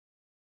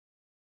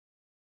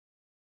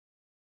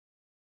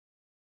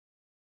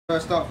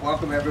First off,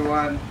 welcome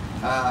everyone.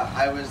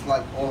 I was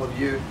like all of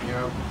you,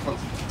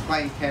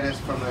 playing tennis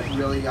from a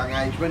really young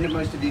age. When did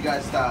most of you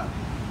guys start?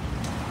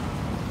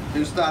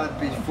 Who started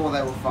before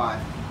they were 5?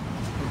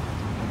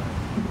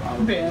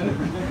 Ben.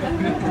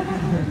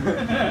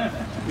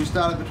 Who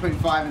started between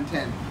 5 and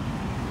 10?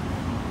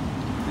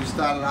 Who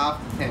started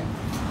after 10?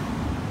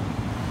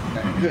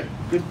 Okay,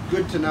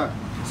 good to know.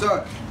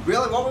 So,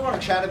 really what we want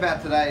to chat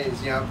about today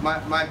is,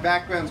 my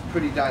background's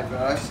pretty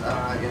diverse.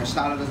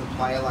 Started as a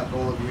player like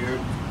all of you,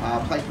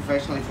 played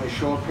professionally for a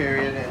short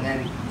period and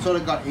then sort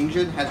of got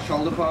injured, had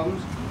shoulder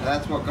problems. And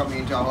that's what got me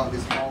into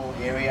this whole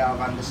area of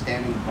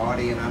understanding the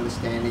body and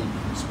understanding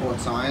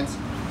sports science.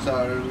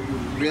 So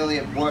really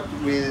I've worked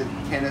with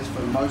tennis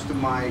for most of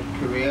my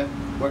career,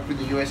 worked with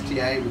the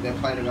USTA with their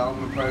player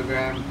development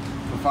program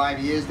for 5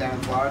 years down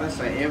in Florida.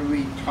 So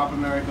every top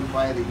American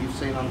player that you've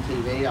seen on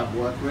TV I've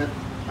worked with.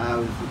 It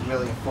was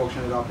really a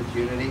fortunate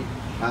opportunity.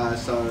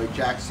 So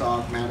Jack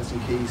Sock, Madison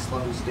Keys,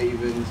 Sloane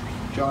Stevens,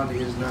 John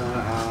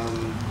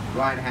Isner,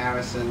 Ryan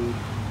Harrison,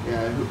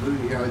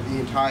 the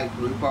entire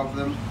group of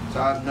them.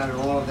 So I've known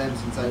all of them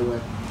since they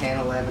were 10,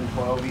 11,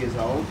 12 years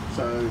old.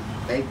 So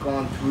they've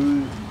gone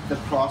through the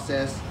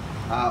process.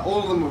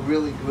 All of them were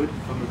really good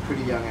from a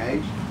pretty young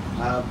age.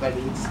 But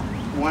it's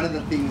one of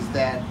the things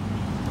that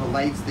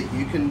relates that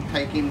you can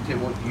take into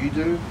what you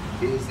do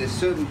is there's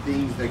certain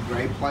things that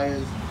great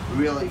players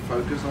really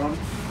focus on,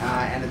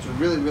 and it's a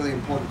really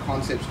important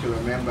concepts to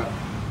remember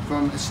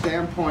from a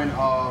standpoint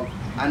of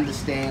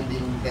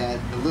understanding that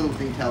the little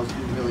details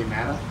do really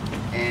matter,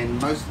 and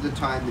most of the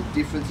time the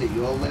difference at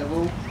your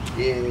level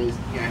is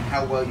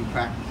how well you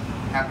practice,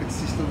 how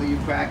consistently you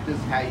practice,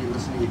 how you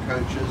listen to your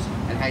coaches,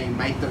 and how you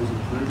make those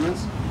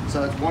improvements.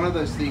 So it's one of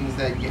those things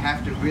that you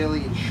have to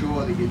really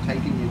ensure that you're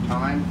taking your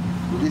time,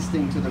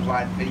 listening to the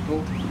right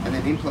people, and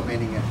then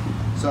implementing it.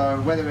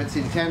 So whether it's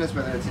in tennis,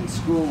 whether it's in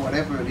school,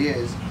 whatever it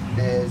is,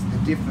 there's the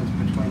difference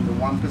between the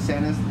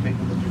 1%ers, the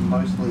people that do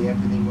mostly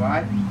everything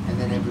right, and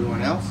then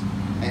everyone else.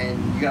 And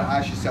you gotta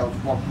ask yourself,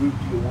 what group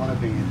do you want to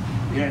be in?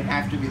 You don't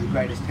have to be the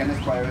greatest tennis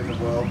player in the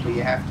world, but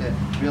you have to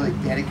really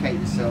dedicate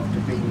yourself to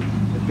being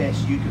the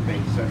best you can be.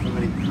 So from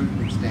an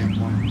improvement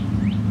standpoint.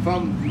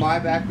 From my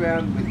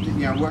background,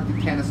 I worked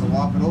in tennis a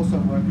lot, but also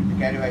worked with the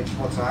Gatorade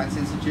Sports Science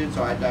Institute,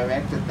 so I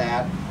directed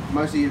that.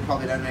 Most of you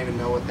probably don't even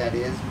know what that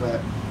is,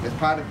 but it's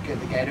part of the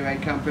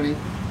Gatorade company,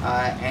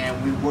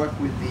 and we work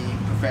with the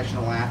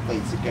professional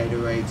athletes that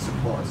Gatorade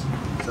supports.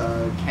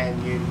 So Ken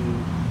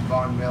Newton,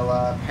 Von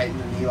Miller, Peyton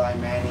and Eli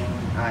Manning,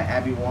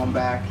 Abby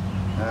Wambach,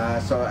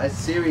 so a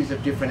series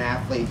of different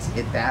athletes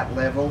at that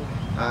level,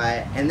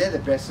 and they're the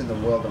best in the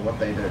world at what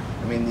they do.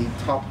 I mean, the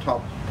top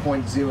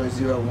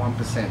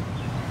 0.001%.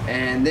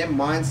 And their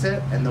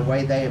mindset and the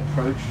way they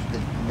approach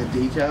the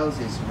details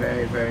is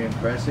very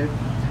impressive.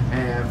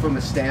 And from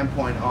a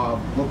standpoint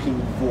of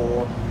looking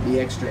for the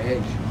extra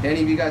edge.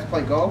 Any of you guys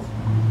play golf?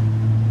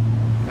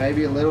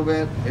 Maybe a little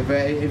bit.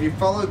 If you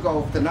follow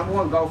golf, the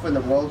 #1 golfer in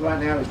the world right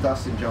now is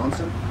Dustin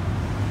Johnson.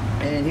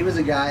 And he was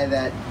a guy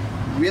that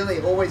really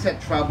always had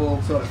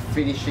trouble sort of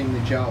finishing the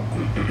job.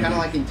 Kind of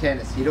like in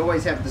tennis. He'd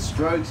always have the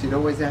strokes, he'd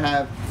always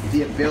have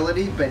the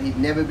ability, but he'd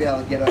never be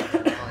able to get over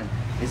the line.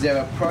 Is there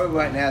a pro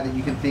right now that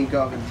you can think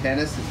of in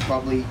tennis that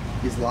probably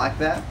is like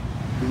that?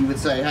 You would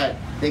say, hey,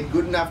 they're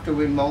good enough to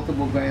win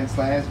multiple Grand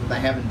Slams, but they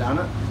haven't done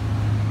it?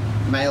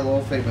 Male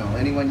or female?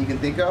 Anyone you can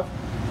think of?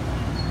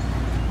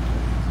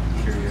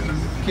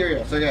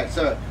 Kyrgios. Okay,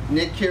 so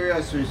Nick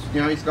Kyrgios,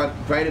 he's got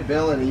great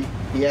ability.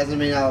 He hasn't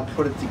been able to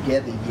put it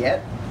together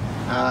yet.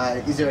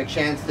 Is there a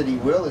chance that he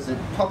will? Is it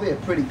probably a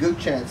pretty good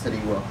chance that he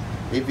will?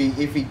 If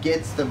he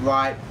gets the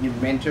right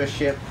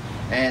mentorship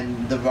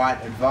and the right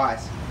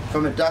advice.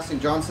 From a Dustin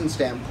Johnson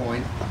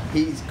standpoint,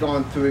 he's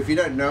gone through, if you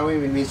don't know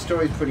him, his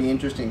story's pretty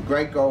interesting.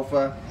 Great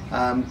golfer,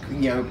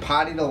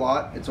 partied a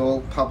lot, it's all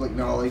public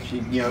knowledge.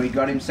 He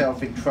got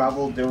himself in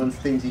trouble doing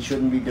things he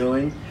shouldn't be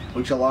doing,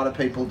 which a lot of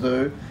people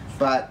do.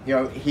 But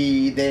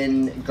he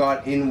then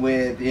got in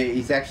with,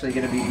 he's actually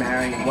going to be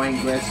marrying Wayne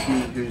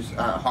Gretzky, who's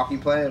a hockey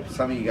player.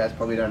 Some of you guys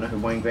probably don't know who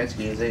Wayne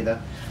Gretzky is either.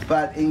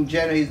 But in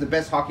general, he's the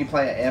best hockey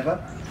player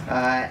ever.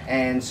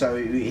 And so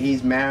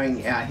he's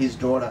marrying his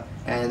daughter.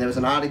 And there was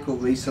an article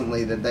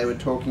recently that they were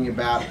talking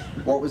about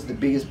what was the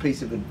biggest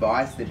piece of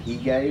advice that he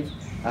gave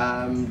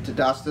to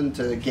Dustin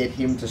to get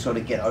him to sort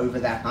of get over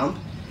that hump.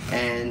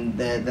 And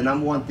the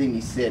 #1 thing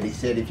he said,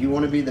 if you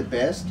want to be the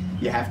best,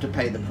 you have to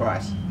pay the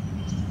price.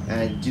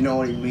 Do you know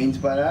what he means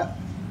by that?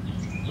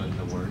 Put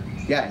the word.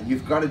 Yeah,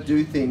 you've got to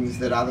do things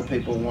that other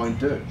people won't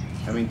do.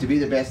 I mean, to be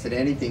the best at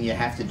anything, you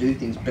have to do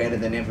things better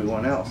than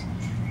everyone else.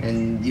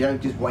 And you don't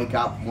just wake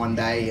up one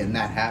day and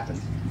that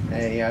happens.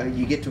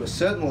 You get to a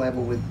certain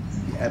level with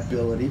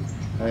ability.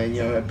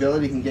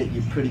 Ability can get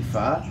you pretty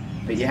far,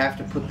 but you have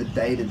to put the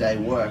day-to-day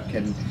work,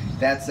 and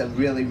that's a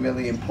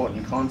really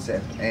important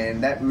concept.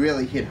 And that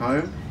really hit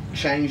home,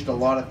 changed a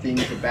lot of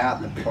things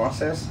about the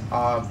process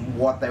of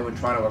what they were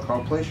trying to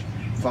accomplish,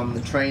 from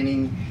the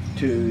training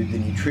to the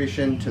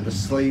nutrition to the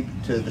sleep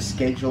to the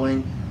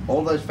scheduling.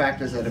 All those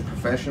factors at a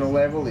professional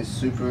level is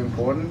super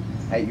important.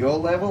 At your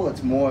level,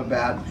 it's more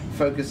about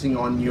focusing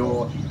on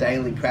your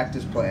daily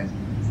practice plan.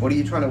 What are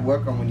you trying to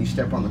work on when you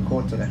step on the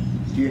court today?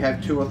 Do you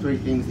have 2 or 3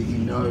 things that you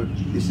know,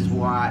 this is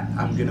why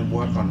I'm going to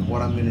work on,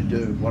 what I'm going to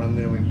do, what I'm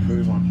going to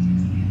improve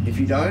on? If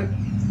you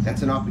don't,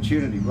 that's an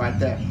opportunity right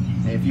there.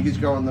 And if you just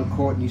go on the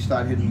court and you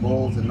start hitting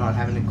balls and not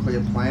having a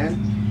clear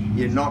plan,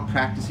 you're not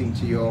practicing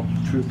to your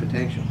true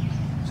potential.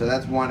 So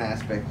that's one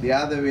aspect. The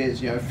other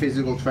is, you know,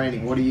 physical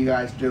training. What are you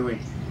guys doing?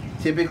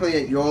 Typically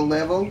at your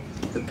level,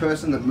 the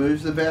person that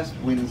moves the best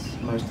wins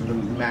most of the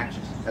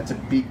matches. That's a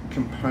big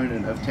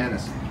component of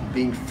tennis.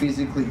 Being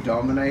physically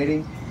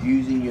dominating,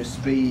 using your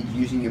speed,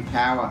 using your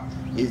power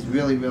is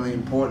really, really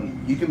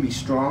important. You can be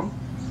strong,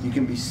 you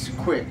can be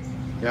quick.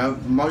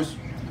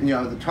 You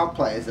know, the top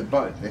players are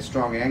both. They're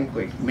strong and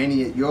quick.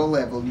 Many at your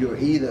level, you're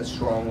either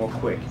strong or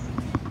quick.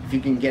 If you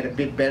can get a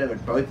bit better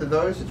at both of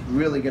those, it's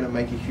really going to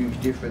make a huge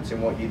difference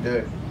in what you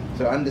do.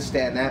 So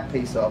understand that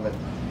piece of it.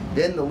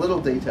 Then the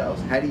little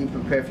details. How do you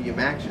prepare for your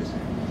matches?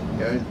 You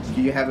know,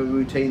 do you have a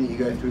routine that you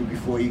go through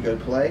before you go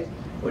play?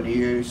 Or do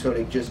you sort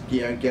of just,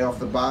 you know, get off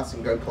the bus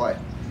and go play?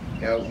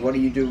 You know, what do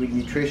you do with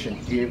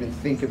nutrition? Do you even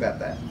think about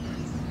that?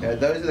 You know,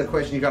 those are the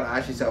questions you've got to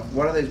ask yourself.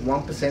 What are those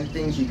 1%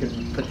 things you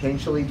can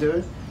potentially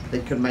do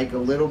that can make a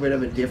little bit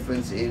of a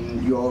difference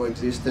in your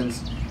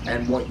existence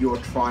and what you're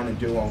trying to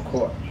do on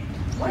court?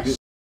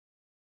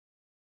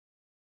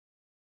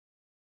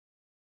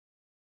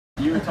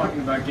 You were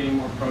talking about getting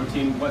more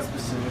protein. What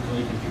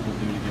specifically can people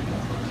do to get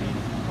more protein?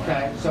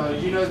 Okay, so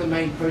do you know the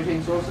main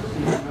protein sources? Are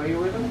you familiar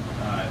with them?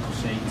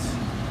 Shakes.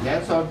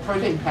 Yeah, so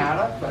protein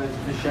powder, but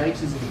the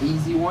shakes is an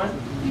easy one.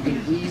 You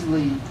can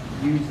easily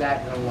use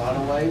that in a lot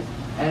of ways.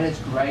 And it's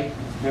great,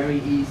 it's very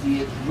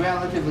easy, it's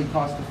relatively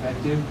cost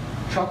effective.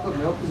 Chocolate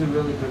milk is a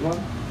really good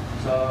one.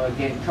 So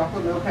again,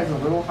 chocolate milk has a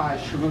little higher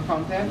sugar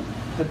content,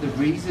 but the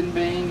reason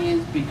being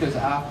is because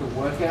after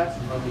workouts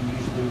is when we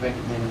usually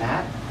recommend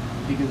that,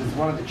 because it's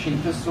one of the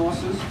cheapest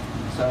sources.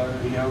 So,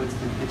 you know,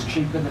 it's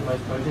cheaper than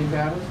most protein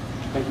powders,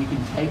 but you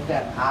can take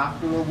that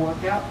after a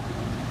workout.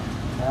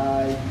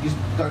 You just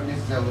don't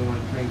necessarily want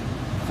to drink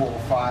 4 or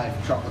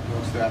 5 chocolate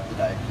milks throughout the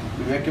day.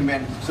 We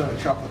recommend sort of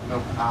chocolate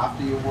milk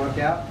after your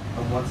workout,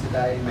 and once a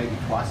day, maybe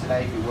twice a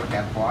day if you work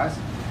out twice.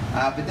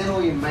 But then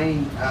all your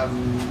main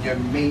your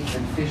meat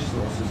and fish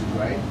sources are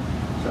great.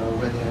 So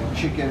whether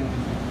chicken,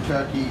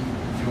 turkey,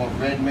 if you want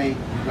red meat,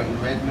 you've got your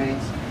red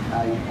meats.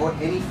 Or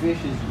any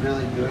fish is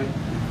really good.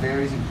 It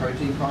varies in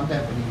protein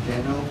content, but in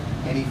general,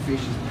 any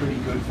fish is pretty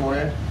good for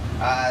you.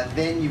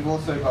 Then you've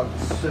also got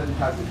certain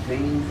types of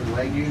beans and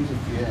legumes.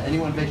 If you're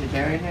anyone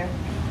vegetarian here,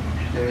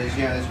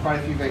 there's quite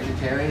a few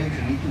vegetarians,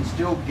 and you can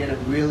still get a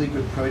really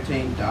good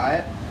protein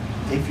diet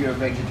if you're a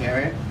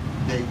vegetarian.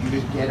 That you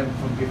just get them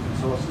from different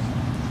sources.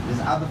 There's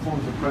other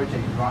forms of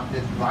protein.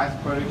 There's rice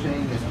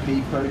protein, there's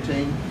pea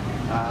protein.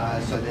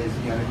 So there's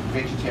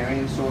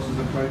vegetarian sources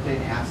of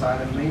protein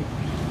outside of meat.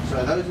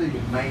 So those are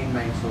your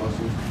main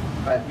sources.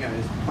 But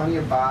there's plenty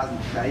of bars and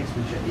shakes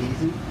which are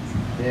easy.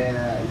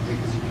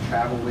 Because you can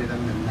travel with them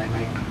and they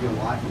make your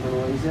life a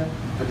little easier.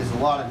 But there's a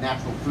lot of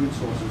natural food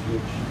sources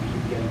which you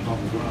can get from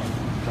as well.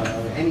 So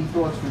any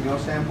thoughts from your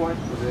standpoint?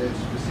 Was there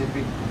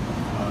specific?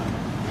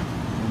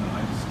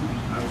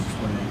 I was just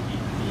wondering if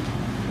eating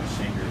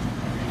shakers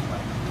every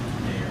like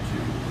day or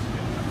 2 is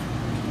good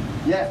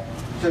enough. Yeah.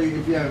 So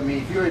if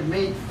you're at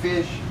meat,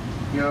 fish,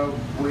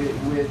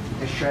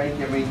 with a shake,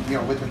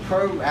 with the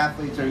pro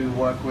athletes who you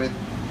work with,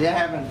 they're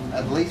having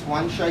at least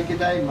 1 shake a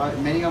day.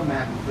 Many of them are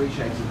having 3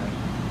 shakes a day.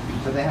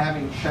 So they're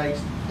having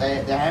shakes.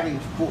 They're having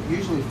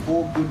usually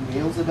 4 good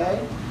meals a day,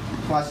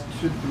 plus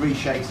 2 to 3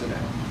 shakes a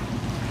day.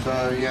 So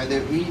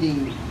they're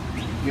eating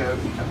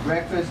a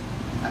breakfast,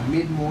 a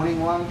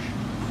mid-morning lunch,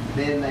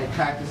 then they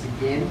practice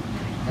again,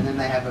 and then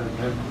they have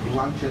a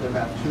lunch at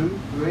about 2,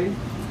 3.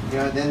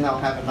 Then they'll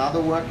have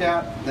another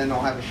workout, then they'll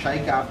have a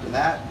shake after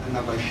that, then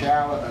they'll go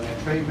shower, they'll get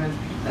treatment,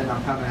 then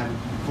they'll come and have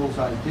a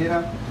full-size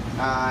dinner,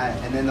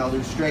 and then they'll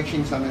do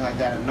stretching, something like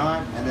that at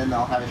night, and then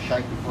they'll have a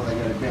shake before they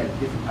go to bed, a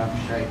different type of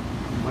shake,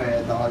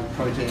 where they'll have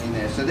protein in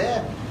there. So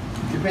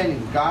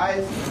depending,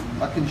 guys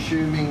are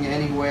consuming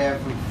anywhere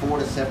from 4,000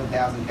 to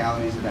 7,000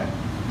 calories a day.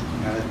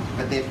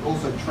 But they're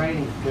also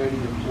training 30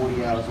 to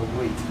 40 hours a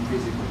week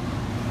physically.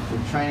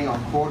 They're training on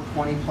court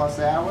 20 plus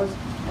hours,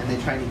 and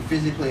they're training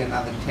physically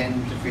another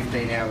 10 to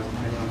 15 hours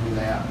depending on who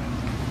they are.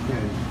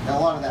 A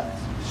lot of that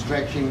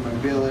stretching,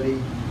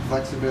 mobility,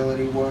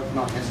 flexibility work,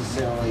 not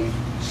necessarily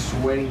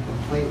sweating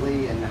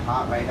completely and the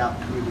heart rate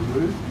up through the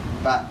roof,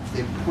 but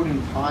they're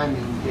putting time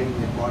in getting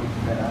their body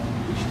better,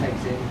 which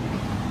takes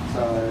energy.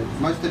 So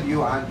most of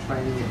you aren't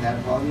training at that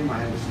volume,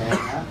 I understand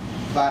that,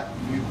 but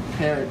you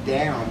pare it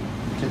down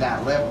to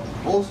that level.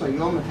 Also,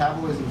 your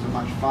metabolisms are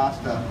much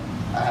faster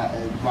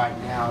right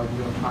now in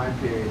your time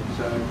period.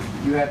 So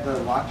you have the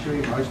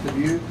luxury, most of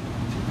you,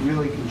 to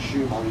really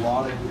consume a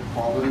lot of good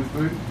quality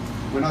food.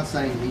 We're not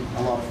saying eat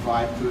a lot of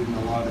fried food and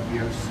a lot of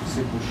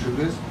simple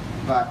sugars,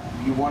 but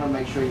you want to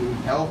make sure you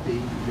eat healthy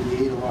and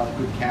you eat a lot of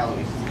good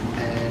calories.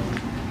 And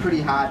pretty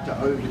hard to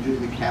overdo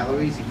the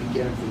calories if you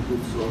get them from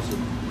good sources.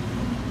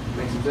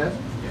 Make some sense?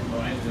 Yeah. Oh,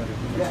 I ended up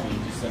Yeah. you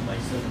just said like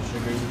simple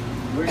sugars.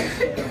 Where do you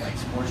stand on like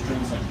sports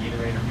drinks like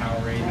Gatorade or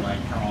Powerade? Like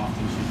how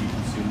often should you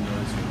consume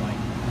those or like?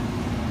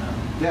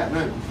 Yeah,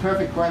 no,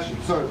 perfect question.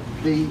 So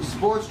the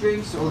sports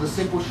drinks or the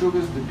simple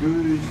sugars, the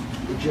goos,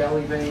 the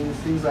jelly beans,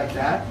 things like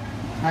that,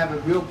 have a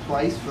real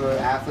place for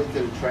athletes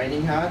that are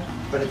training hard,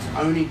 but it's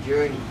only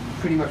during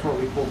pretty much what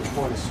we call the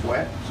point of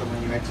sweat, so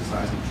when you're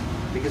exercising.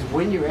 Because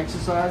when you're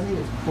exercising,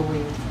 it's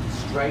pulling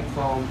straight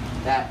from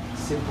that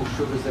simple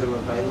sugars that are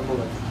available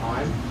at the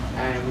time,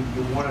 and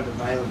you want it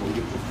available.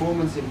 Your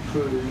performance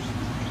improves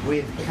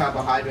with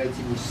carbohydrates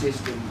in your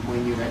system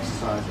when you're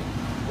exercising.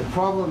 The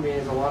problem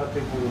is a lot of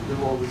people will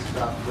do all this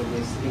stuff when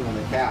they're sitting on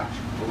the couch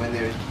or when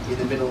they're in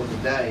the middle of the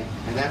day,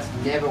 and that's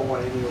never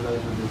what any of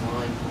those are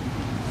designed for.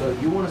 So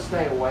you want to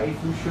stay away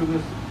from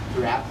sugars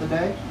throughout the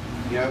day,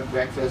 you know,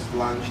 breakfast,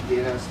 lunch,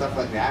 dinner, stuff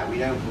like that. We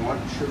don't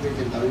want sugars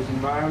in those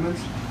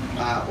environments,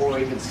 or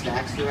even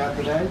snacks throughout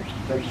the day.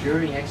 But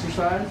during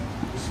exercise,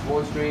 the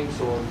sports drinks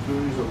or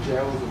booze or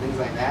gels or things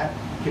like that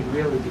can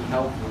really be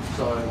helpful.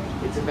 So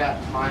it's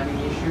about timing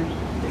issue.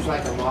 It's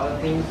like a lot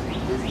of things.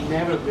 There's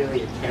never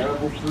really a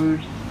terrible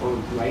food or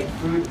a great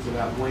food. It's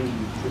about when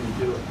you truly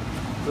do it.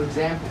 For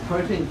example,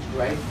 protein is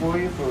great for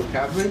you for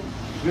recovery.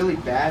 It's really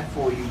bad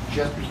for you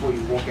just before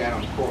you walk out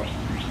on court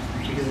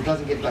because it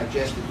doesn't get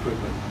digested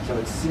quickly. So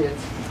it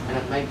sits and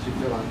it makes you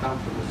feel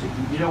uncomfortable. So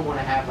you don't want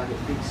to have like a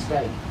big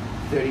steak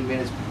 30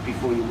 minutes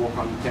before you walk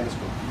on the tennis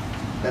court.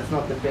 That's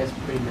not the best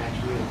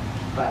pre-match meal.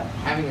 But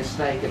having a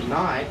steak at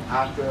night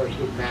after a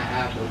good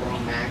after a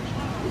long match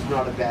is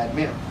not a bad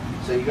meal.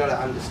 So you got to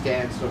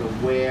understand sort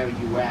of where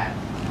you're at,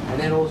 and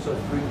then also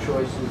food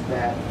choices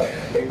that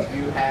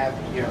you have.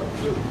 You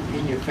know,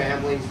 in your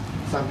families,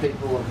 some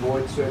people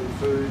avoid certain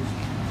foods,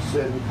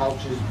 certain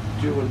cultures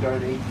do and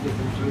don't eat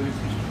different foods,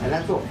 and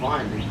that's all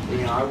fine.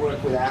 You know, I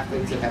work with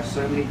athletes that have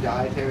so many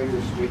dietary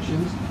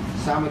restrictions.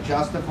 Some are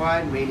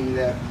justified, meaning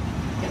that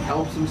it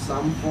helps them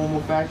some form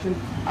or fashion.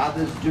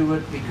 Others do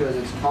it because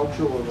it's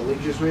cultural or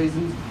religious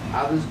reasons.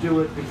 Others do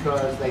it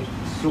because they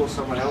saw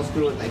someone else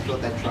do it, they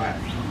thought they'd try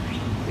it.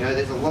 You know,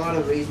 there's a lot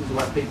of reasons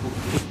why people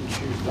pick and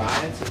choose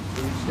diets and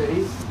food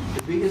studies.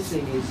 The biggest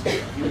thing is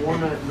you want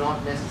to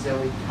not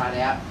necessarily cut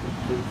out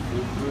complete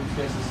food groups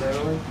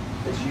necessarily.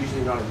 That's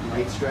usually not a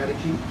great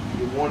strategy.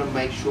 You want to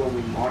make sure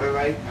we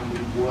moderate and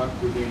we work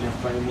within a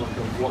framework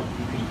of what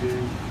you can do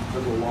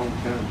for the long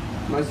term.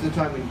 Most of the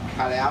time when you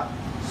cut out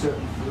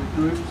certain food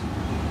groups,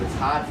 it's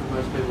hard for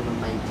most people to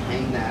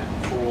maintain that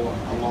for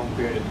a long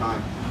period of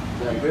time.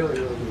 So really,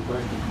 really good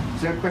question.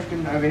 Is there a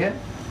question over here?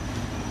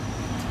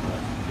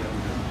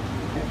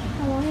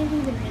 How long have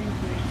you been doing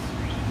tennis?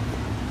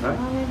 Sorry?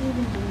 How long have you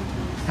been doing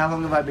tennis? How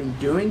long have I been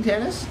doing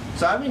tennis?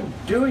 So I've been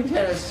doing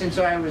tennis since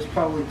I was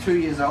probably 2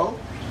 years old.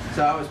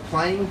 So I was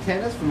playing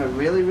tennis from a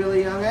really,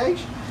 really young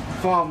age.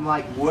 From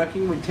like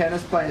working with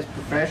tennis players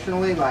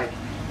professionally, like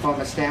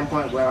from a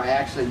standpoint where I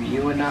actually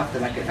knew enough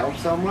that I could help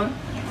someone,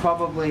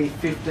 probably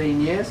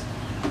 15 years.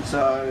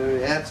 So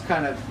that's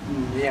kind of,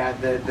 yeah,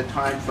 the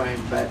time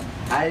frame. But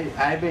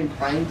I've been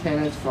playing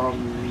tennis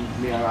from,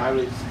 you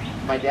know,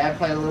 my dad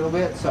played a little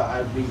bit, so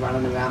I'd be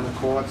running around the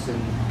courts and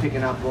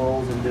picking up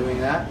balls and doing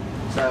that.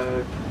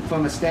 So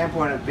from a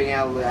standpoint of being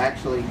able to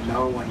actually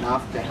know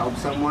enough to help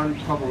someone,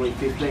 probably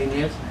 15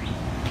 years.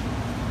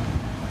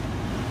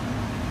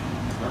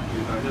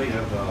 I know you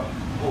have a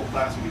whole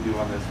class we could do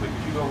on this, but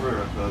could you go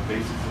over the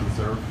basics of the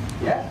serve?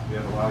 Yeah. We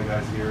have a lot of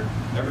guys here.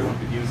 Everyone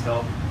could use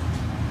help.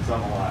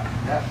 Some a lot.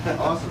 Yeah,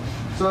 awesome.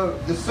 So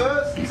the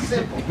serve is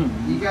simple.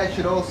 You guys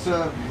should all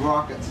serve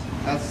rockets.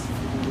 That's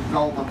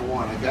goal number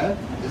one, okay?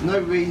 There's no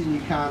reason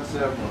you can't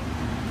serve them,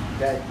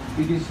 okay?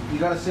 Because you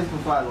got to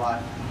simplify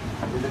life.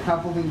 There's a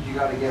couple things you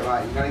got to get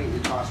right. You got to get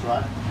your toss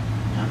right.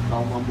 Yeah,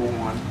 goal number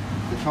one.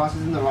 The toss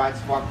is in the right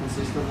spot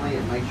consistently.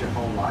 It makes your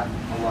whole life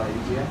a lot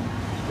easier.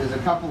 There's a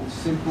couple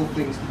simple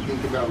things to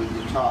think about with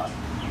your toss.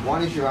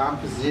 One is your arm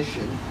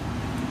position.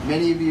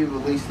 Many of you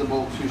release the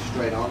ball too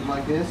straight on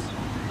like this.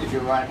 If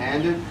you're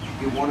right-handed,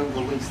 you want to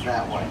release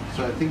that way.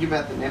 So think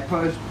about the net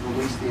post,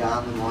 release the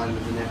arm in line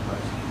with the net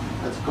post.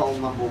 That's goal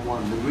number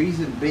one. The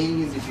reason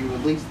being is if you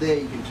release there,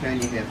 you can turn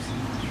your hips.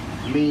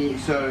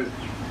 So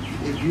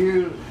if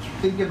you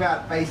think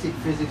about basic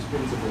physics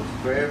principles,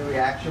 for every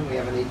action we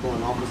have an equal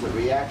and opposite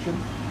reaction.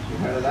 You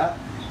heard of that?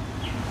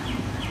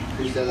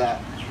 Who said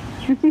that?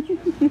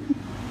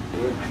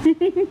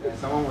 Okay,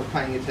 someone was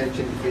paying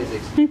attention to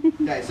physics.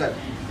 Okay, so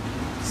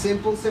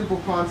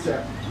simple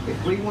concept.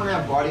 If we want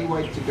our body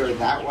weight to go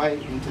that way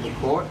into the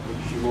court,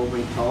 which you've all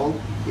been told,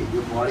 get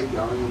your body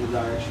going in the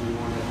direction you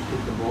want to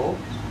hit the ball,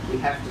 we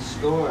have to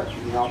store it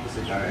in the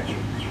opposite direction,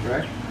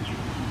 correct?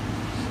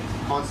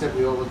 Concept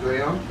we all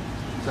agree on.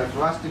 So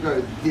for us to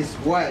go this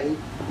way,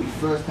 we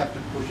first have to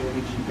push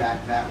energy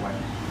back that way.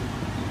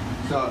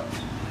 So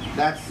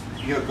that's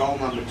your goal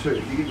number two.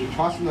 If you get your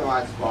toss in the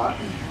right spot,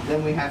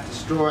 then we have to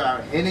store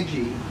our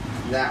energy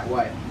that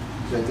way.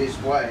 So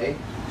this way,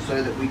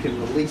 so that we can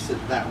release it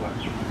that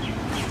way.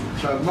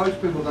 So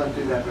most people don't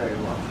do that very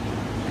well.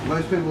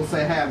 Most people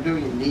say, hey, I'm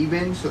doing a knee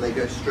bend, so they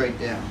go straight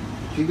down.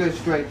 If you go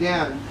straight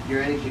down,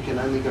 your energy can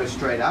only go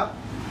straight up.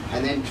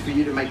 And then for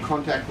you to make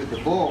contact with the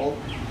ball,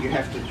 you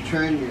have to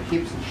turn your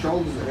hips and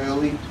shoulders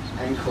early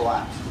and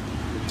collapse,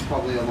 which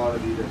probably a lot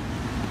of you do.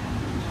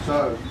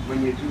 So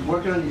when you're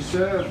working on your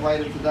serve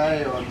later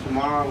today or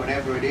tomorrow,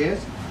 whenever it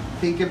is,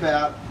 think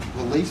about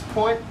release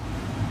point,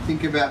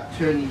 think about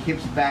turning your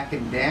hips back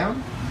and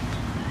down,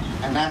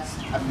 and that's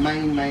a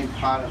main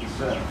part of the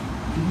serve.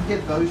 If you can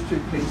get those two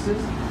pieces,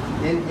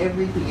 then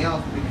everything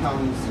else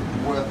becomes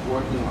worth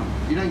working on.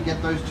 If you don't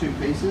get those two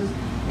pieces,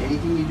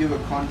 anything you do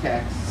at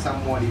contact is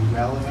somewhat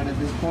irrelevant at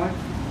this point,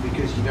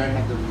 because you don't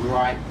have the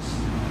right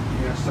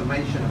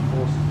summation of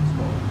forces, it's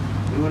called.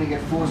 We want to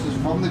get forces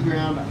from the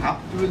ground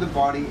up through the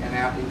body and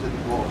out into the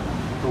ball.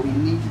 But we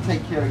need to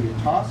take care of your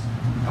toss,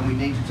 and we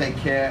need to take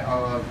care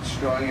of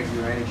destroying of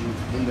your energy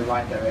in the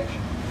right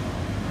direction.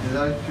 Do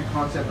those two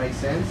concepts make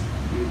sense?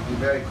 You're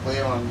very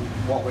clear on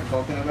what we're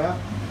talking about?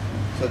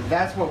 So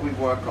that's what we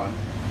work on.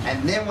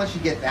 And then once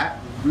you get that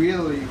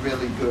really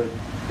good,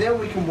 then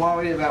we can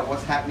worry about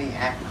what's happening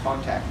at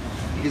contact.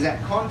 Because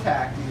at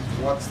contact is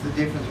what's the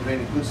difference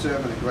between a good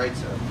serve and a great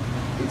serve.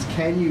 It's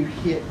can you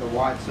hit the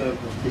wide serve,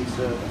 the T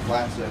serve, the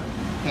flat serve?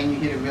 Can you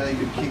hit a really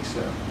good kick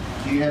serve?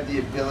 Do you have the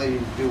ability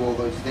to do all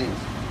those things?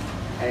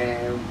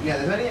 And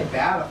there's only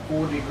about a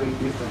 4-degree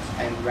difference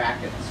in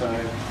racket. So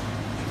if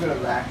you've got a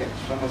racket,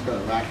 someone's got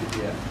a racket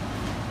here.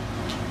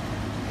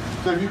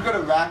 So if you've got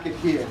a racket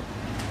here,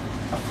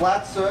 a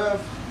flat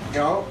serve,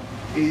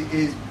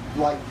 is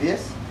like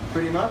this,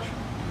 pretty much.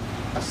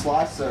 A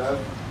slice serve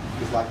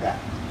is like that.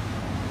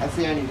 That's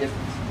the only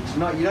difference. It's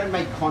not, you don't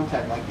make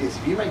contact like this.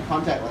 If you make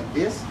contact like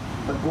this,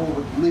 the ball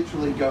would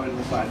literally go in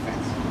the side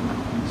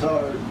fence.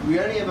 So we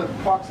only have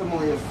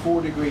approximately a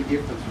 4-degree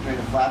difference between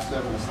a flat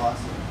serve and a slice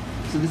serve.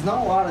 So there's not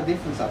a lot of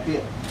difference up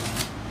here.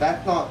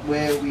 That's not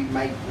where we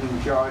make the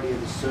majority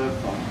of the serve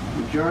from.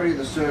 The majority of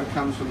the serve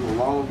comes from the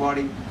lower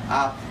body,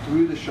 up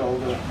through the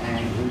shoulder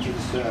and into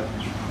the serve.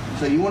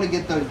 So you want to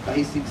get those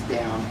basics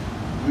down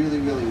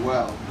really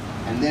well,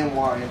 and then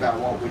worry about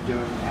what we're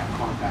doing at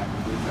contact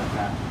and things like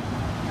that.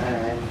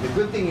 And the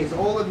good thing is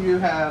all of you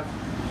have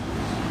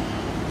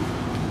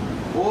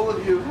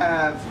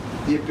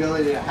the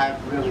ability to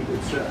have really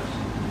good serves.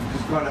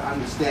 Just got to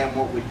understand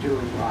what we're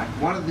doing right.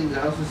 One of the things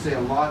I also see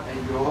a lot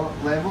at your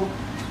level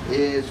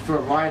is for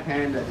a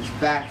right-hander, this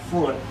back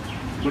foot,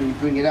 when you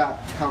bring it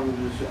up,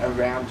 comes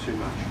around too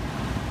much.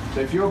 So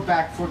if your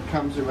back foot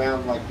comes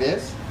around like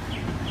this,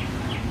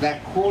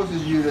 that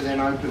causes you to then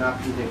open up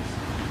your hips.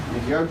 And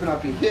if you open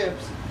up your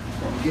hips,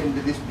 you get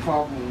into this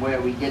problem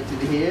where we get to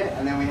here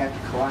and then we have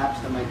to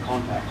collapse to make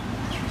contact.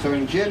 So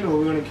in general,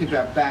 we want to keep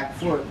our back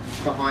foot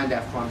behind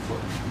our front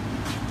foot.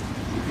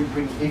 If you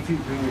bring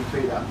your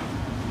feet up.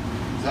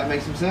 Does that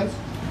make some sense?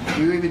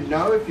 Do you even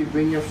know if you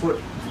bring your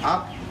foot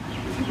up,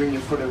 if you bring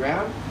your foot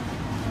around?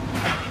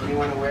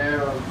 Anyone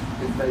aware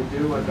of if they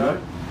do or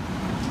don't?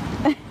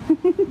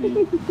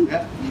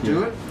 Yeah, you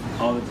do it?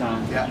 All the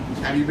time. Yeah.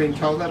 Have you been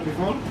told that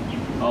before?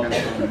 All the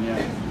time,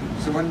 yeah.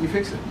 So when did you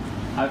fix it?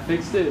 I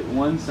fixed it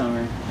one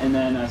summer, and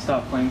then I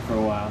stopped playing for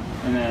a while,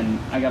 and then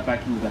I got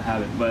back into the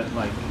habit, but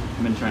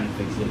I've been trying to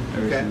fix it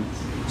ever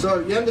since. So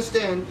you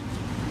understand,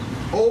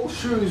 all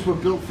shoes were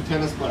built for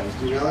tennis players.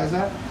 Do you realize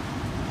that?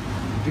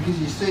 Because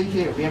you see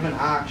here, we have an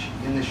arch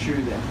in the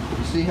shoe there.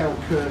 You see how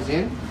it curves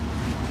in?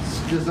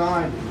 It's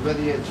designed,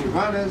 whether it's your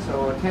runners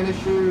or tennis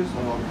shoes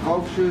or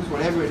golf shoes,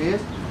 whatever it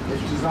is,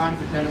 it's designed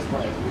for tennis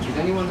players. Which is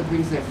anyone that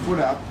brings their foot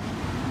up,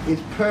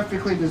 it's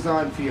perfectly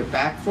designed for your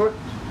back foot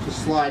to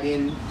slide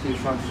in to your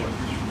front foot.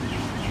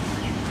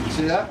 You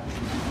see that?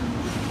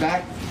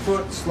 Back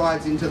foot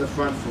slides into the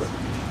front foot.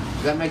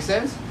 Does that make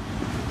sense?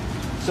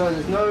 So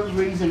there's no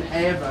reason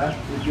ever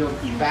that your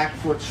back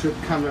foot should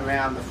come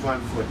around the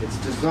front foot. It's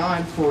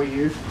designed for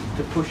you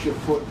to push your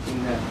foot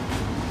in there.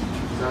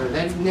 So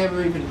they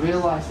never even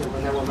realized that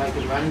when they were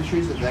making running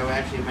shoes that they were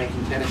actually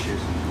making tennis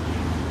shoes.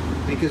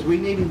 Because we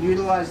need to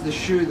utilize the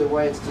shoe the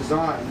way it's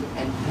designed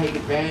and take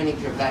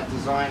advantage of that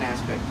design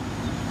aspect.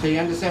 So you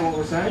understand what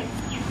we're saying?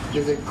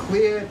 There's a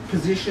clear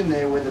position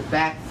there where the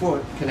back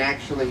foot can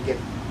actually get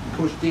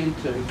pushed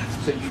into,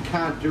 so you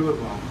can't do it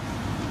wrong.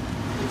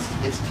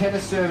 It's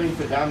tennis serving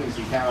for dummies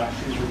is how our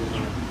shoes are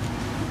designed.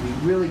 You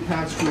really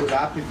can't screw it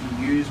up if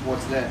you use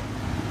what's there.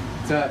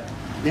 So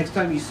next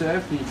time you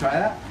serve, can you try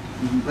that?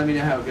 Mm-hmm. Let me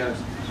know how it goes.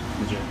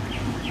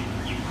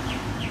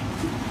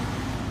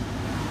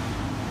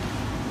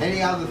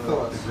 Any other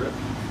thoughts? The grip.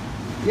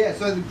 Yeah,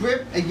 so the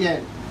grip,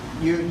 again,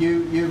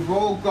 you've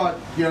all got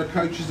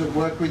coaches that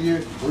work with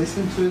you.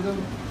 Listen to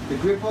them. The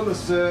grip on the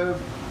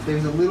serve,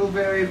 there's a little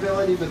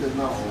variability, but there's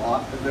not a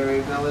lot of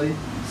variability.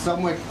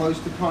 Somewhere close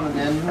to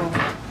continental.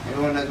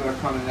 Everyone knows what a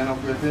continental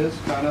grip is,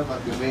 kind of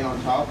like the V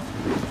on top.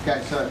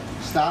 Okay, so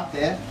start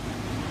there.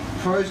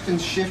 Pros can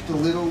shift a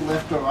little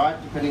left or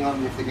right, depending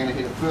on if they're going to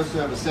hit a first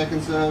serve or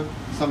second serve.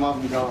 Some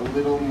of them go a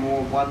little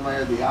more one way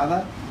or the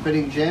other. But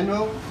in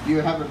general, you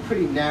have a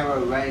pretty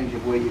narrow range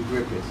of where your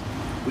grip is.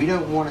 We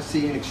don't want to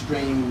see an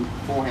extreme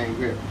forehand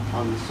grip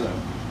on the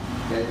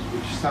serve, okay,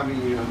 which some of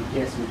you, I'm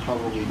guessing,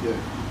 probably do.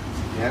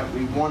 Yeah,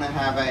 we want to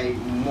have a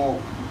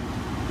more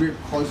grip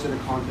closer to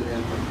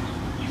continental.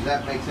 Does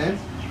that make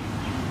sense?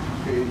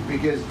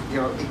 because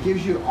it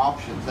gives you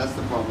options. That's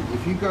the problem.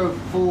 If you go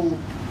full,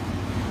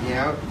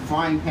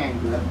 frying pan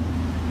grip,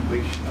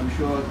 which I'm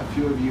sure a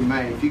few of you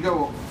may, if you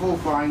go full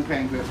frying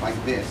pan grip like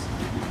this,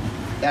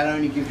 that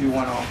only gives you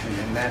one option,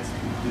 and that's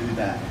to do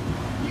that.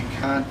 You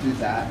can't do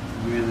that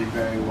really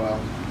very well.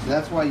 So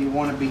that's why you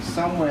want to be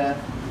somewhere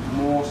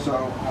more so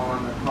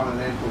on a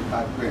continental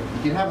type grip.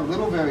 You can have a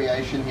little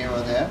variation here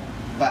or there,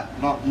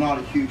 but not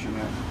a huge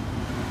amount.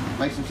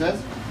 Make some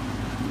sense?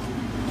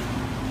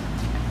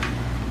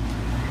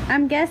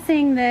 I'm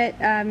guessing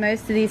that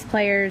most of these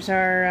players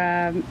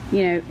are,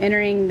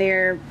 entering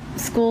their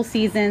school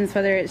seasons,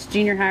 whether it's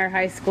junior high or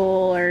high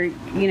school, or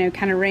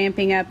kind of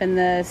ramping up in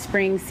the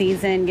spring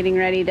season, getting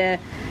ready to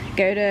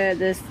go to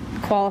this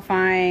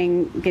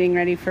qualifying, getting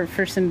ready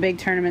for some big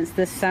tournaments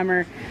this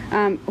summer.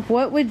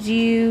 What would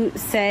you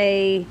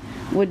say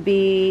would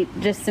be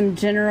just some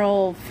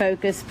general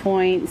focus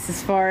points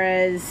as far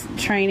as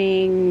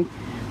training,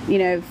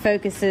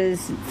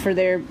 focuses for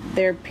their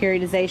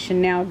periodization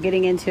now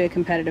getting into a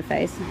competitive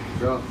phase?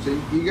 Sure. So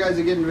you guys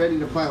are getting ready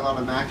to play a lot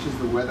of matches,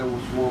 the weather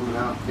was warming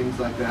up, things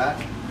like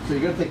that. So you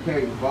got to take care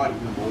of your body,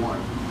 number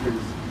one. Because,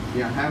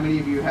 how many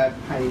of you have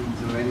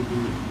pains or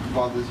anything that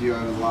bothers you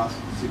over the last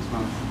 6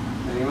 months?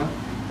 Anyone?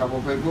 A couple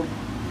of people?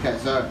 Okay,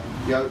 so,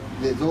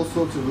 there's all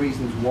sorts of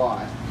reasons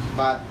why.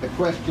 But the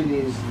question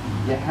is,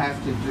 you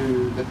have to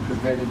do the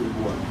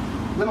preventative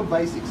work. Little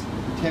basics,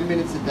 10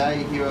 minutes a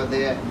day here or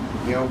there.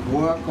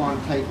 Work on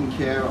taking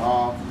care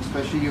of,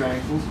 especially your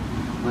ankles.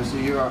 Most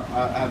of you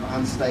have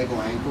unstable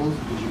ankles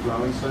because you're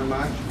growing so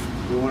much.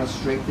 You want to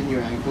strengthen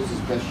your ankles as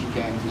best you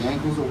can. If the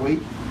ankles are weak,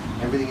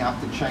 everything up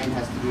the chain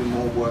has to do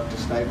more work to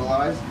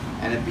stabilize,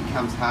 and it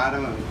becomes harder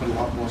and we put a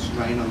lot more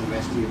strain on the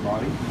rest of your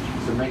body.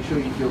 So make sure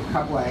you do a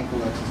couple of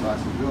ankle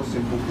exercises, real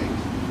simple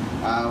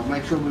things.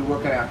 Make sure we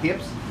work at our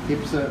hips.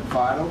 Hips are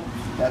vital.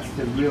 That's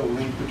the real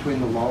link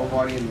between the lower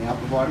body and the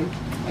upper body.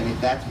 And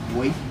if that's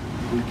weak,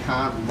 we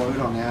can't load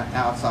on our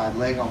outside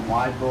leg on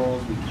wide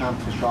balls. We can't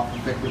push off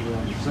effectively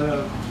on the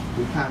serve.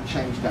 We can't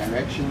change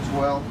directions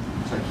well.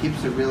 So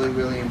hips are really,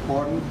 really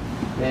important.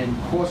 Then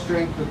core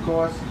strength, of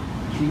course.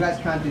 You guys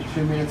can't do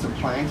 2 minutes of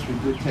planks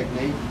with good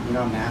technique. You're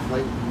not an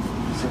athlete,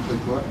 simply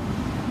put.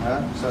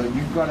 So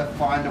you've got to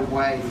find a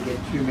way to get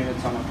 2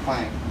 minutes on a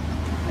plank.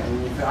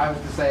 And if I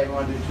was to say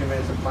everyone do 2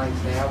 minutes of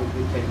planks now with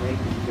good technique,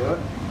 can you do it?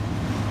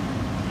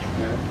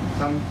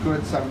 Some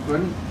could, some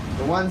couldn't.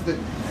 The ones that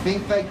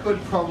think they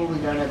could probably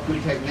don't have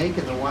good technique,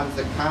 and the ones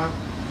that can't,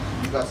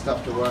 you've got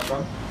stuff to work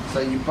on. So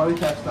you both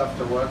have stuff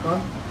to work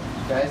on.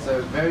 Okay,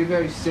 so very,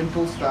 very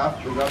simple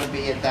stuff. We've got to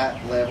be at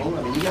that level.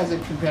 I mean, you guys are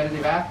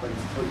competitive athletes.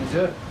 That's what you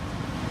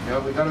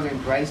do. We've got to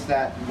embrace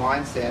that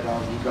mindset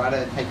of you've got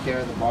to take care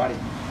of the body.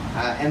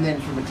 And then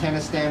from a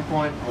tennis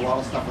standpoint, a lot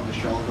of stuff on the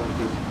shoulder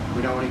because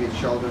we don't want to get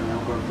shoulder and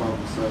elbow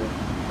problems. So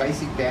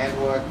basic band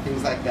work,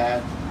 things like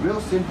that. Real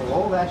simple.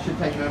 All that should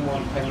take no more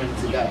than 10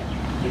 minutes a day.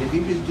 But if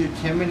you just do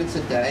 10 minutes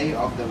a day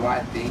of the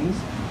right things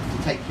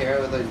to take care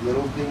of those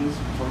little things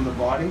from the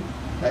body,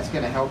 that's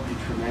going to help you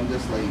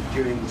tremendously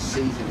during the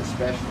season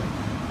especially.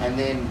 And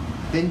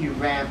then you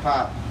ramp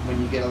up when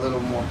you get a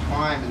little more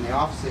time in the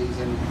off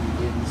season,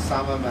 in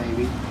summer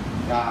maybe,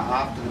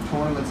 after the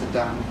tournaments are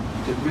done,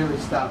 to really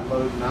start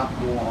loading up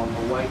more on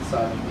the weight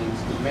side of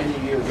things. Because many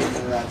of you are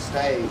getting to that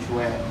stage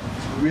where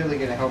it's really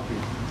going to help you.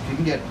 If you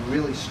can get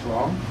really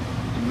strong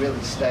and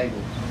really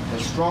stable. So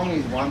strong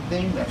is one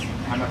thing, that's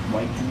how much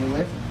weight can you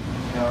lift.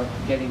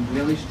 Getting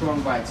really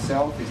strong by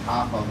itself is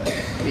half of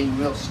it. Being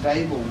real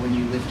stable when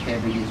you lift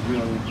heavy is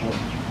really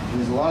important. And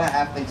there's a lot of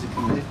athletes that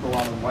can lift a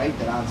lot of weight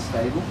that aren't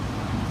stable,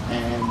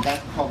 and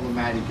that's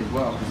problematic as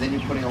well, because then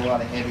you're putting a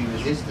lot of heavy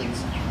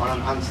resistance on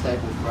an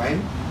unstable frame,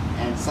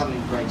 and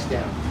something breaks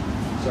down.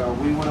 So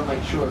we want to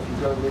make sure if you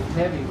go lift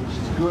heavy, which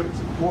is good,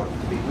 it's important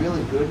to be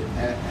really good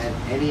at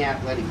any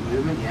athletic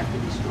movement. You have to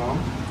be strong,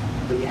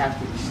 but you have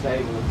to be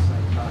stable at the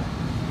same time.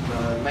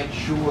 Make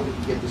sure that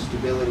you get the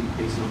stability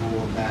piece of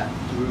all of that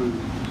through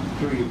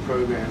your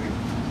programming.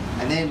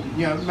 And then,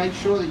 make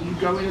sure that you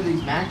go into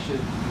these matches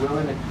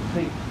willing to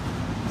compete.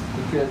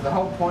 Because the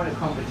whole point of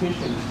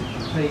competition is to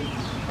compete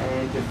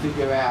and to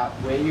figure out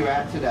where you're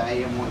at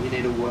today and what you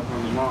need to work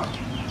on tomorrow.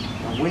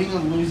 Now, winning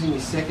and losing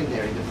is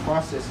secondary. The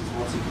process is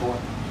what's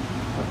important.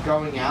 Of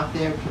going out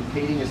there,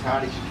 competing as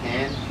hard as you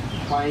can,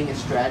 playing a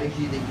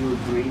strategy that you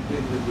agreed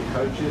with your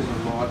coaches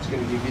on what's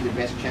going to give you the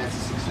best chance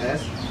of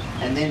success,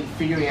 and then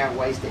figuring out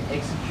ways to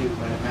execute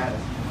when it matters.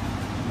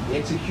 The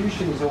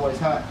execution is always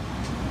hard.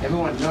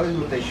 Everyone knows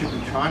what they should be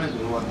trying to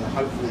do, and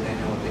hopefully they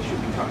know what they should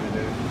be trying to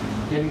do.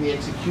 Getting the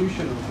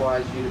execution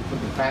requires you to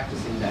put the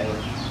practice in daily.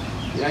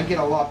 You don't get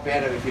a lot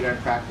better if you don't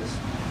practice.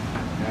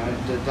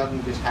 It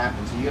doesn't just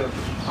happen. So you got to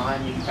put the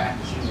time in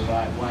practicing the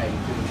right way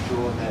to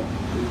ensure that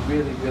we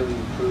really, really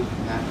improve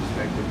from that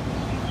perspective.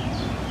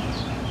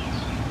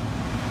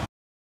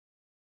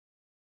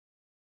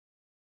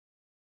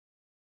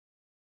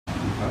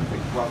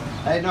 Perfect. Well,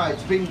 hey, no,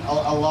 it's been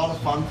a lot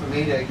of fun for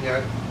me to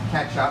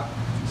catch up,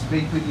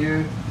 speak with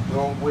you.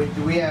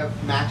 Do we have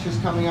matches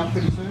coming up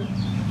pretty soon?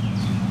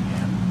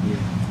 Yeah.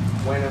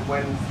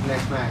 When's the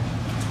next match?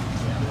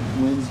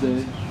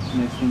 Wednesday.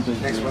 Next Wednesday.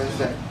 Next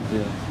Wednesday.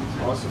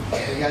 Yeah. Awesome.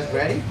 Are you guys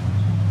ready?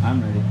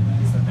 I'm ready.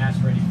 Is the match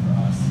ready for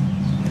us?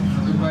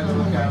 Good way to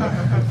look at it.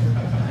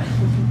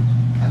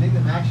 I think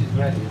the match is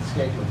ready. It's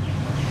scheduled.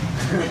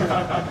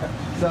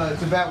 So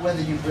it's about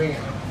whether you bring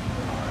it.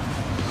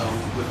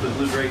 With the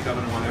Blue Gray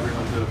coming, I want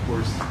everyone to, of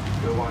course,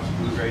 go watch the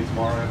Blue Gray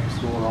tomorrow after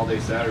school and all day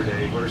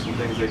Saturday. What are some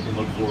things they can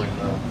look for in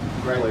the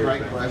players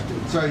Great thing?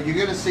 question. So you're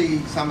going to see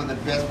some of the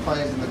best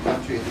players in the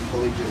country at the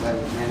collegiate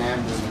level, men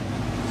and women.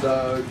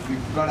 So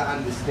you've got to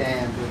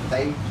understand that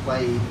they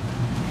played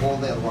all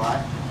their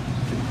life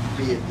to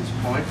be at this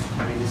point.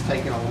 I mean, it's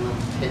taken a little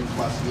 10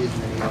 plus years,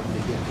 many of them,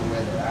 to get to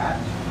where they're at.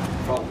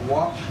 But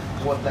watch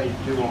what they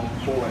do on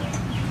court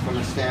from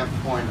a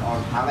standpoint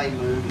of how they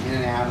move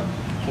in and out of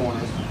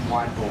corners,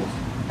 wide balls,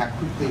 how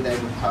quickly they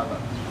recover.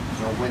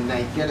 So when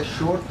they get a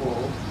short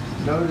ball,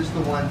 notice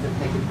the ones that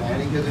take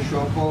advantage of the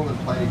short ball and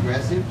play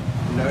aggressive.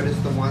 Notice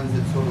the ones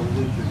that sort of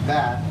loop it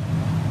back,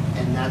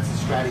 and that's a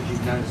strategy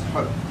known as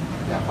hope.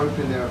 They're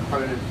hoping their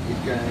opponent is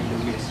going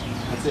to miss.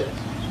 That's it.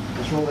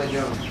 That's all they're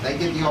doing. They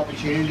get the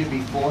opportunity to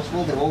be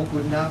forceful. They're all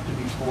good enough to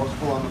be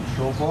forceful on a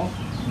short ball.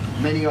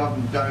 Many of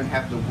them don't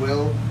have the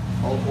will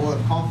or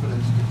the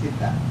confidence to hit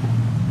that.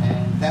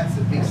 And that's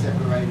the big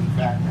separating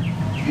factor.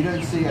 You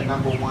don't see a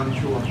number 1,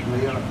 2, or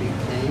 3 on a big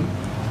team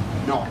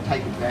not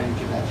take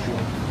advantage of that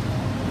short.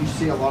 You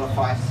see a lot of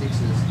 5,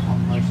 6s on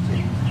most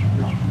teams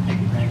not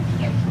take advantage of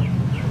that short.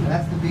 And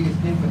that's the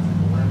biggest difference at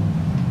the level.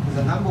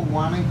 Because a number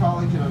 1 in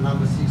college and a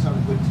number 6 on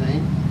a good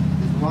team,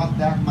 there's not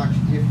that much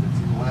difference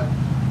in level.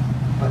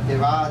 But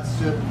there are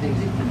certain things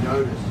that you can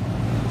notice.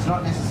 It's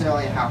not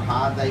necessarily how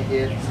hard they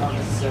hit, it's not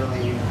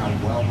necessarily even how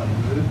well they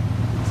move.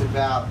 It's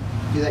about,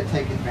 do they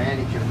take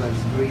advantage of those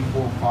 3,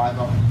 4, 5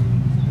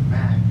 opportunities in the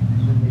match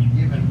that they're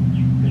given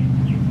to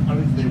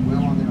impose their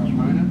will on their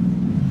opponent,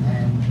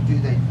 and do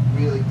they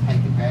really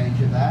take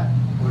advantage of that,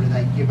 or do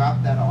they give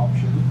up that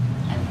option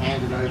and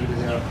hand it over to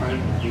their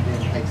opponent who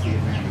then takes the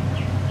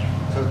advantage?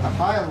 So at the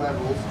higher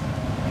levels,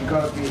 you've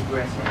got to be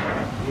aggressive.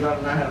 You've got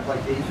to know how to play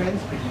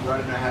defense, but you've got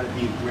to know how to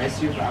be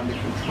aggressive under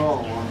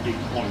control on big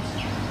points.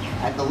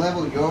 At the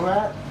level you're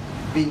at,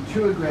 being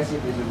too aggressive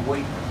is a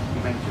weak.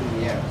 You make too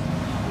many errors.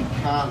 You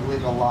can't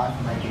live a life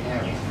making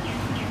errors.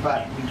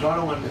 But we've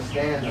got to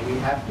understand that we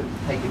have to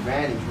take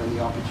advantage when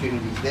the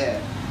opportunity's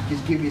there.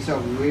 Just give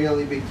yourself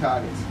really big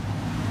targets,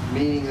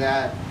 meaning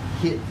that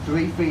hit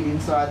 3 feet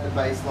inside the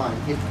baseline,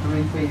 hit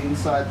 3 feet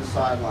inside the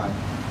sideline.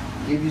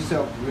 Give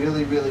yourself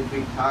really, really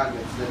big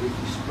targets that if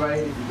you're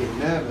sprayed, if you get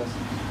nervous,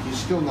 you're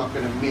still not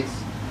going to miss.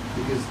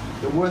 Because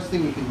the worst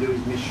thing you can do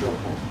is miss short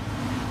balls.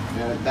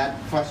 That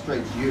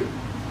frustrates you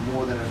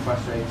more than it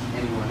frustrates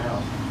anyone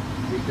else.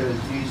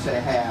 Because you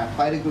say, hey, I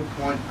played a good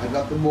point, I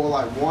got the ball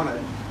I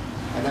wanted,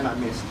 and then I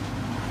missed.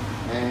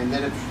 And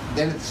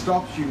then it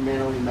stops you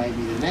mentally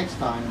maybe the next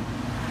time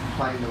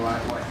playing the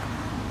right way.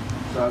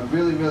 So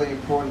really, really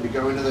important to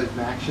go into those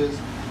matches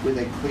with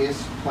a clear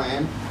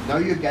plan. Know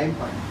your game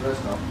plan,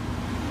 first off.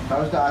 If I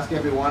was to ask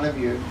every one of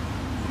you,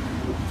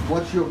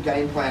 what's your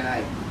game plan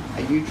A?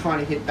 Are you trying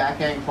to hit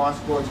backhand cross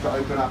courts to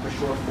open up a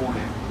short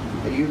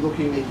forehand? Are you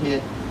looking to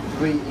hit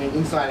 3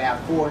 inside-out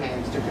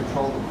forehands to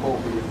control the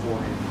court with your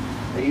forehand?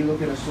 Are you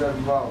looking to serve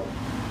volley?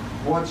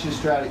 What's your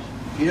strategy?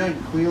 If you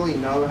don't clearly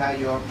know how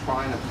you're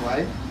trying to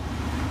play,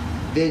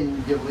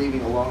 then you're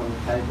leaving a lot on the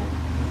table.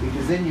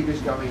 Because then you're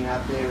just going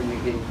out there and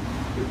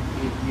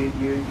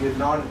you're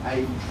not a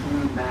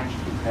true match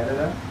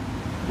competitor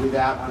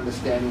without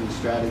understanding the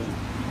strategy.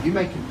 You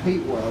may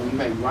compete well, you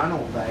may run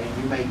all day,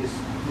 and you may just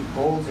hit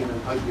balls in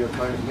and hope your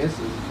opponent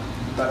misses.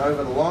 But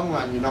over the long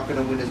run, you're not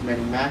going to win as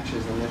many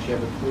matches unless you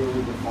have a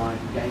clearly defined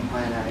game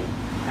plan A.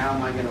 How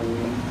am I going to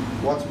win?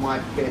 What's my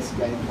best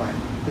game plan?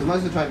 Because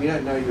most of the time you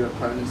don't know your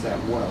opponents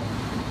that well.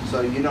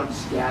 So you're not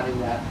scouting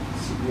that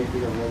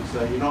significantly.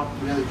 So you're not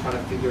really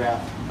trying to figure out,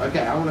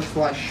 okay, I want to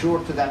slice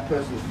short to that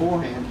person's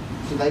forehand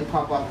so they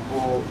pop up a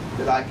ball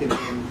that I can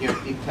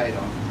dictate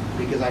on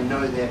because I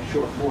know their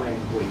short forehand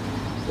is weak.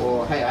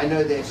 Or, hey, I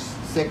know their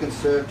second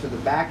serve to the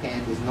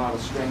backhand is not a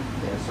strength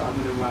there, so I'm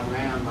going to run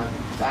around my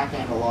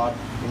backhand a lot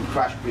and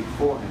crush big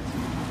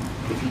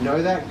forehands. If you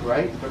know that,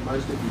 great, but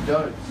most of you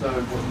don't. So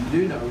what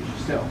you do know is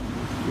yourself.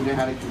 You know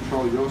how to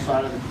control your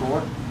side of the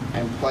court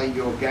and play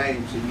your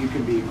game so you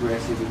can be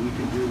aggressive and you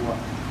can do what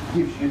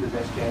gives you the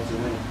best chance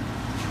of winning.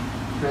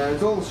 So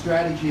it's all a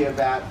strategy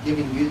about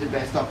giving you the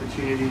best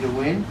opportunity to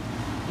win,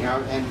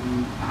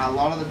 and a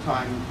lot of the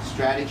time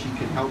strategy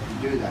can help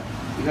you do that.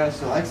 You got to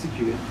still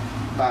execute it,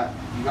 but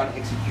you got to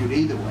execute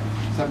either way.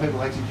 Some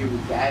people execute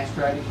with bad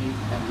strategy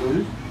and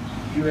lose.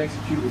 If you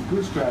execute with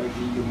good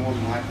strategy, you're more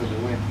than likely to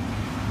win.